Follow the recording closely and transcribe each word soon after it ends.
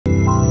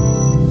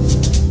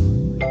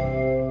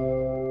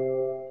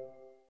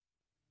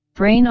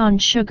Brain on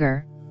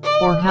sugar,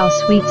 or how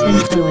sweets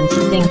influence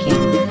thinking.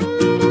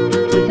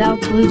 Without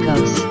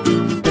glucose,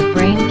 the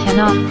brain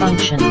cannot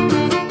function.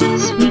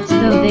 Sweets,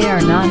 though they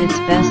are not its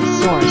best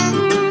source,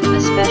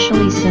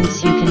 especially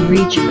since you can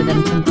reach for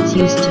them from its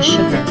used to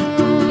sugar,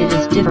 it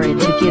is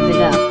difficult to give it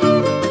up.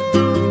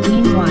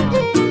 Meanwhile,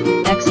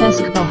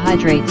 excess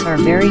carbohydrates are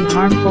very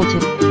harmful to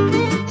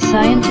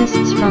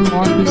scientists from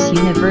Aarhus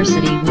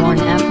University warn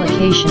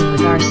application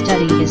with our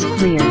study is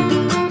clear.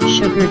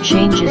 Sugar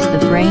changes the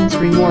brain's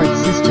reward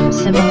system,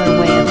 similar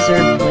way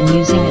observed when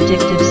using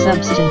addictive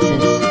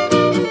substances.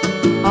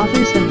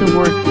 Authors of the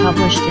work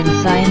published in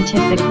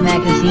scientific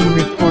magazine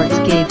reports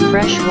gave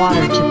fresh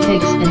water to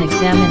pigs and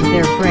examined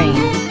their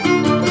brains.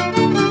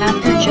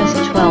 After just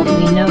 12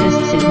 we noticed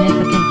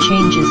significant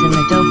changes in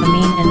the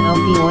dopamine and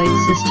opioid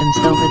systems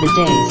over the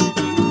days.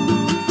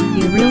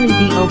 Really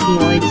the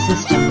opioid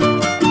system,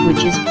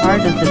 which is part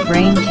of the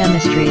brain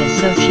chemistry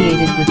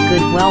associated with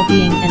good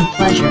well-being and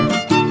pleasure,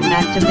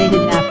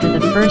 activated after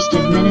the first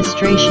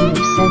administration,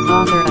 says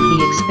author of the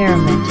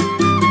experiment,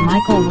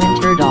 Michael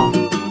Winterdahl.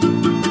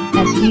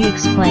 As he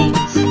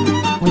explains,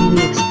 when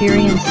we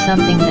experience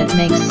something that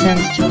makes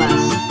sense to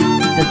us,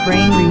 the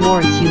brain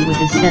rewards you with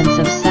a sense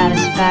of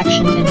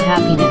satisfaction and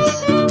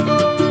happiness.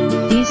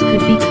 These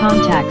could be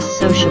contacts,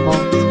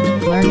 sociable,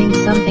 learning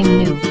something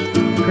new,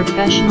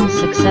 professional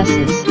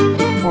successes,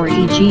 or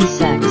e.g.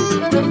 sex.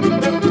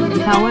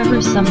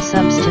 However, some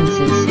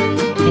substances,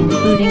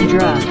 including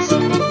drugs,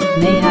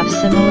 may have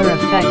similar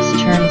effects,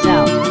 turns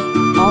out.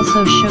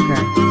 Also sugar.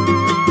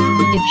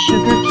 If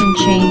sugar can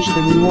change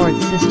the reward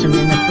system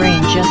in the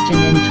brain just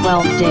in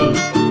 12 days,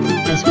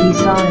 as we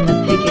saw in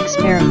the pig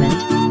experiment,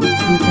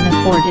 who can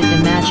afford it?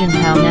 Imagine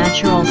how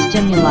natural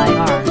stimuli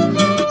are,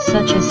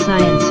 such as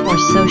science or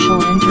social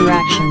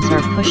interactions,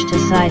 are pushed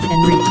aside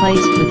and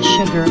replaced with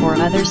sugar or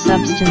other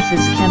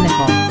substances,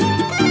 chemical.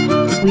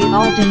 We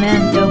all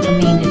demand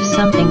dopamine if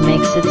something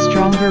makes it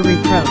stronger.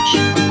 Reproach.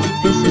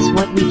 This is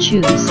what we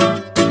choose,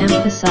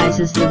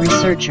 emphasizes the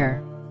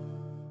researcher.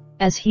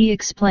 As he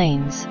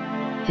explains,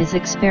 his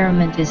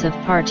experiment is of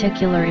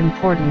particular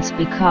importance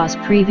because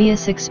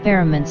previous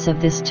experiments of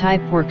this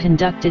type were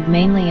conducted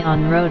mainly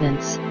on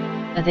rodents.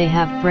 They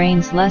have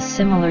brains less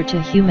similar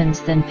to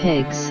humans than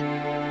pigs.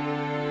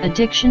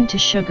 Addiction to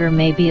sugar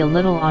may be a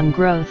little on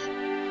growth,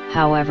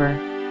 however,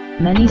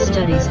 many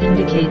studies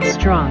indicate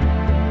strong,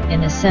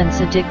 in a sense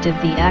addictive,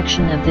 the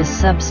action of this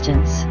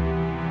substance.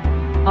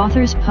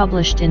 Authors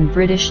published in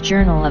British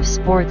Journal of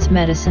Sports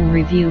Medicine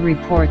Review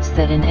reports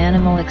that in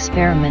animal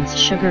experiments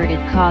sugar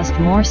it caused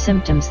more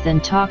symptoms than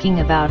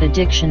talking about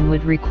addiction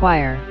would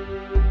require.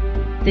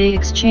 They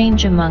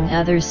exchange among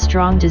others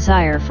strong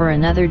desire for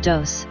another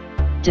dose,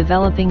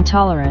 developing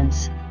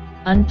tolerance,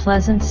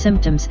 unpleasant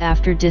symptoms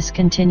after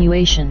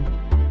discontinuation,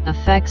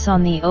 effects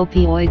on the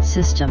opioid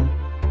system.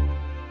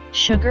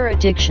 Sugar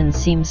addiction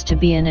seems to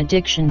be an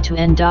addiction to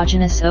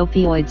endogenous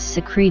opioids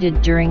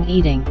secreted during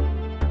eating.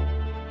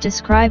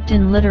 Described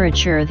in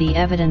literature, the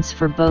evidence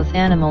for both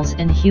animals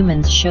and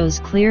humans shows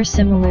clear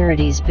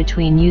similarities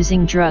between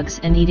using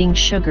drugs and eating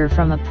sugar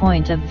from a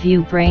point of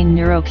view brain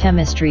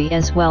neurochemistry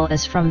as well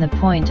as from the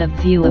point of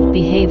view of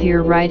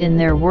behavior. Right in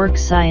their work,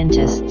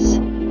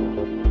 scientists.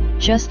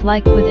 Just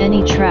like with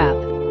any trap,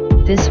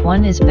 this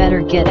one is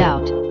better get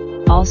out,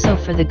 also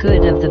for the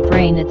good of the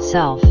brain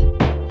itself.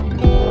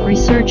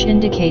 Research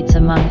indicates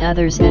among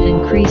others that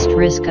increased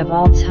risk of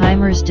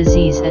Alzheimer's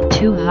disease at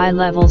too high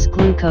levels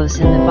glucose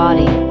in the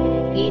body,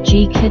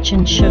 e.g.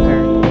 kitchen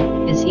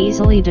sugar, is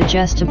easily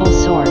digestible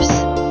source.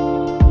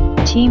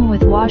 Team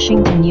with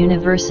Washington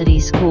University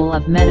School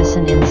of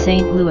Medicine in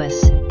St.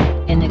 Louis,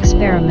 in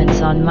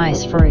experiments on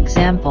mice for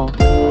example,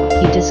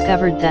 he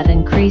discovered that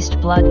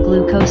increased blood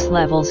glucose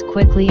levels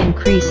quickly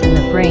increase in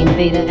the brain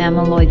beta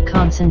amyloid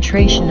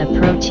concentration, a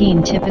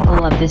protein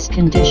typical of this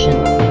condition.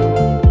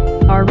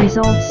 Our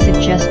results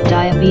suggest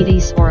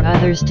diabetes or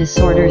other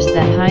disorders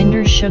that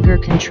hinder sugar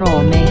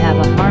control may have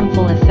a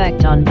harmful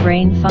effect on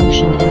brain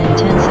function and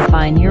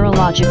intensify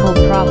neurological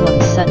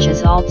problems such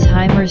as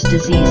Alzheimer's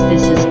disease.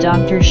 This is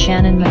Dr.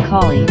 Shannon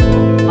Macaulay,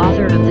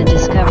 author of the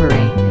discovery.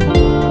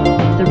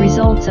 The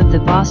results of the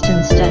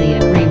Boston study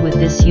agree with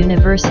this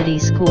University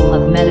School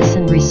of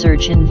Medicine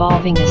research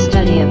involving a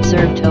study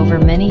observed over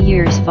many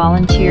years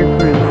volunteer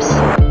groups.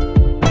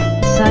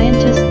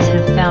 Scientists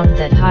have found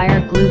that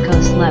higher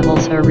glucose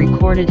levels are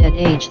recorded at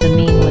age. The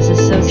mean was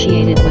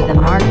associated with a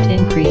marked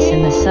increase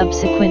in the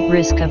subsequent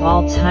risk of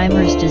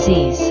Alzheimer's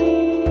disease.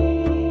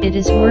 It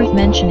is worth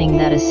mentioning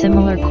that a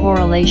similar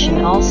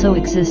correlation also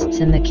exists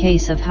in the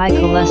case of high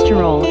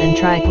cholesterol and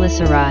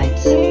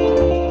triglycerides.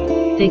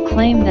 They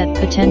claim that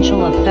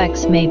potential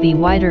effects may be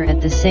wider at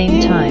the same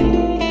time.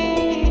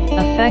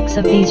 Effects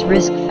of these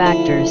risk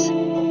factors,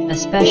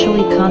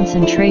 especially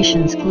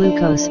concentrations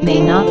glucose, may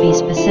not be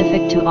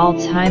specific to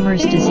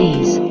Alzheimer's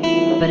disease,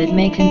 but it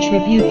may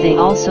contribute. They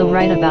also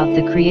write about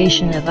the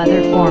creation of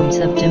other forms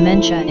of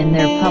dementia in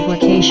their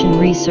publication.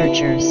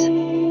 Researchers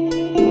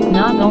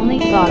not only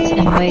thoughts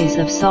and ways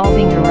of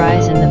solving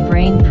arise in the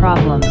brain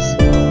problems,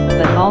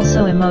 but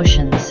also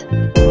emotions.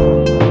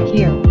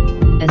 Here,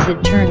 as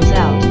it turns out,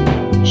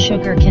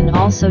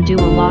 also do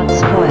a lot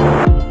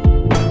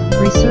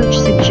spoil. Research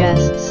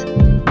suggests,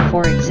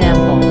 for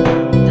example,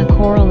 a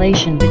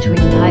correlation between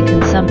high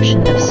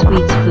consumption of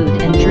sweets,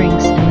 food and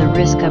drinks and the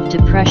risk of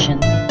depression.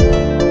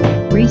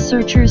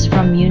 Researchers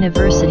from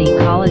University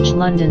College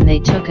London, they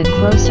took a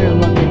closer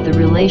look at the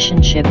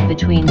relationship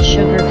between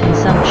sugar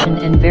consumption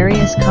and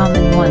various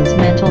common ones,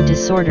 mental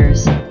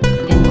disorders,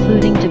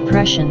 including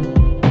depression,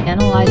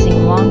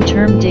 analyzing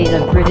long-term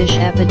data. British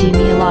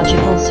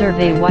Epidemiological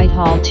Survey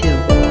Whitehall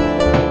 2.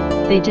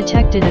 They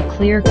detected a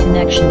clear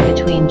connection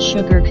between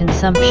sugar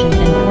consumption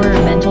and poorer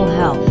mental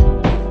health.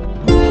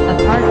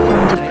 Apart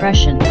from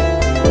depression,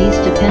 these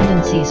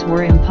dependencies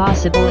were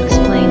impossible to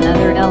explain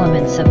other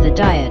elements of the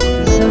diet,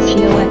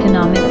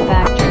 socioeconomic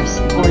factors,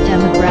 or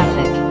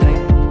demographic.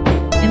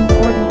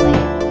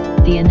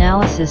 Importantly, the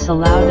analysis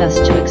allowed us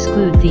to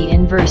exclude the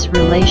inverse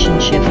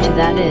relationship to,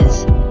 that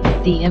is,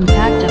 the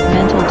impact of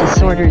mental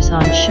disorders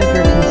on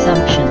sugar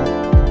consumption.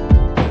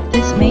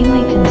 This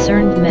mainly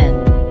concerned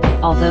men,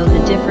 although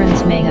the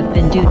difference may have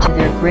been due to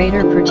their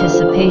greater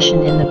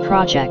participation in the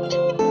project.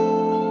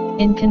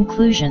 In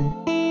conclusion,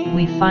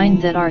 we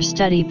find that our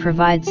study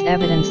provides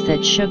evidence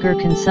that sugar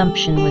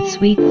consumption with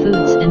sweet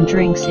foods and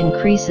drinks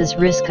increases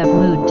risk of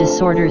mood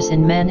disorders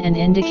in men and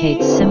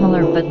indicates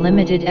similar but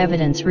limited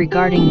evidence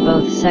regarding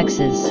both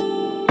sexes.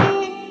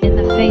 In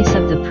the face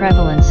of the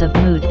prevalence of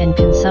mood and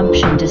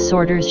consumption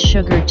disorders,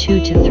 sugar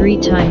 2 to 3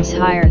 times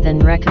higher than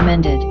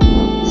recommended,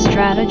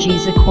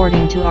 strategies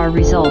according to our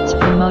results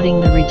promoting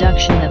the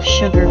reduction of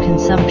sugar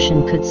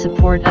consumption could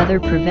support other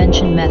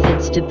prevention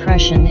methods.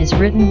 Depression is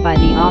written by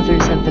the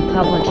authors of the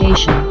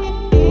publication,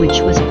 which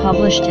was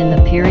published in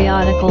the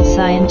periodical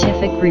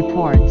Scientific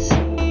Reports.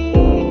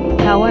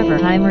 However,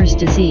 Alzheimer's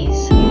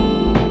disease.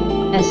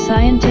 As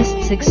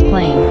scientists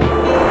explain,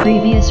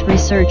 previous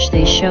research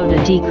they showed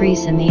a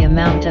decrease in the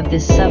amount of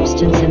this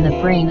substance in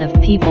the brain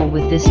of people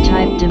with this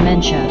type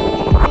dementia,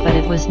 but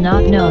it was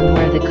not known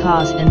where the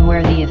cause and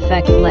where the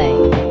effect lay.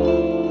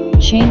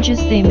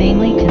 Changes they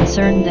mainly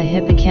concerned the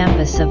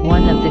hippocampus, of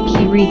one of the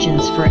key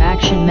regions for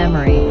action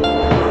memory.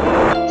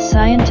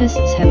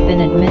 Scientists have been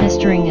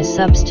administering a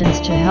substance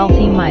to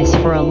healthy mice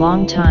for a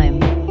long time,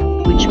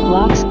 which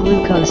blocks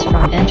glucose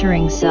from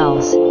entering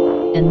cells,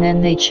 and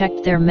then they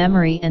checked their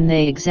memory and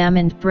they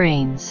examined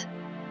brains.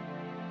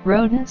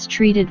 Rodents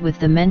treated with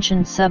the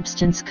mentioned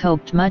substance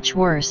coped much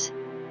worse,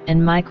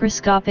 and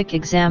microscopic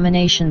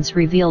examinations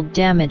revealed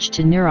damage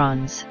to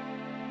neurons.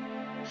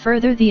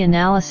 Further, the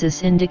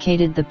analysis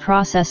indicated the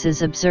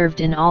processes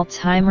observed in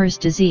Alzheimer's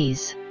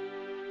disease.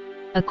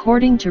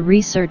 According to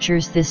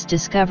researchers, this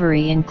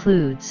discovery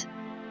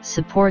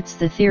supports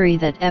the theory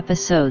that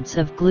episodes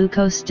of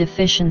glucose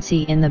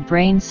deficiency in the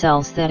brain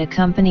cells that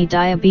accompany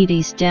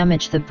diabetes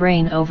damage the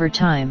brain over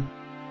time.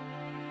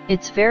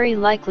 It's very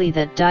likely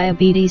that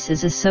diabetes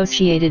is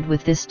associated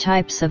with this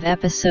types of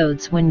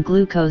episodes when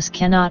glucose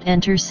cannot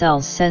enter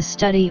cells, says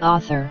study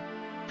author,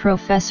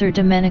 Professor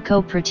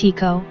Domenico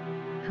Pratico,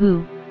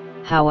 who,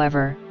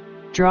 however,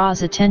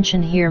 draws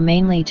attention here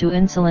mainly to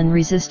insulin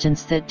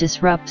resistance that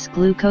disrupts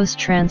glucose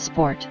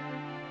transport.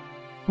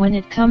 When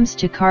it comes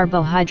to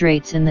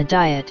carbohydrates in the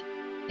diet,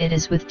 it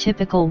is with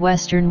typical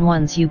Western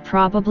ones you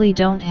probably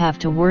don't have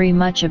to worry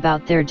much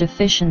about their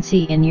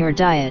deficiency in your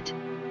diet.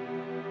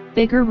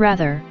 Bigger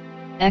rather,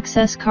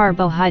 excess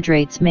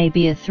carbohydrates may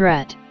be a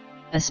threat,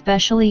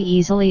 especially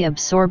easily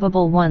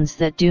absorbable ones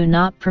that do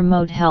not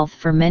promote health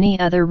for many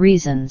other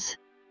reasons.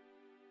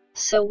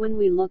 So when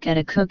we look at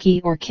a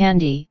cookie or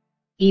candy,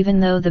 even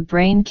though the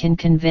brain can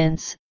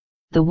convince,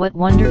 the what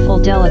wonderful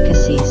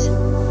delicacies,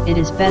 it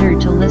is better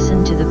to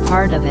listen to the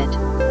part of it,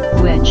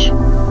 which,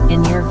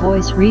 in your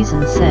voice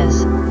reason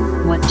says,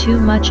 what too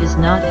much is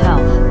not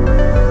health.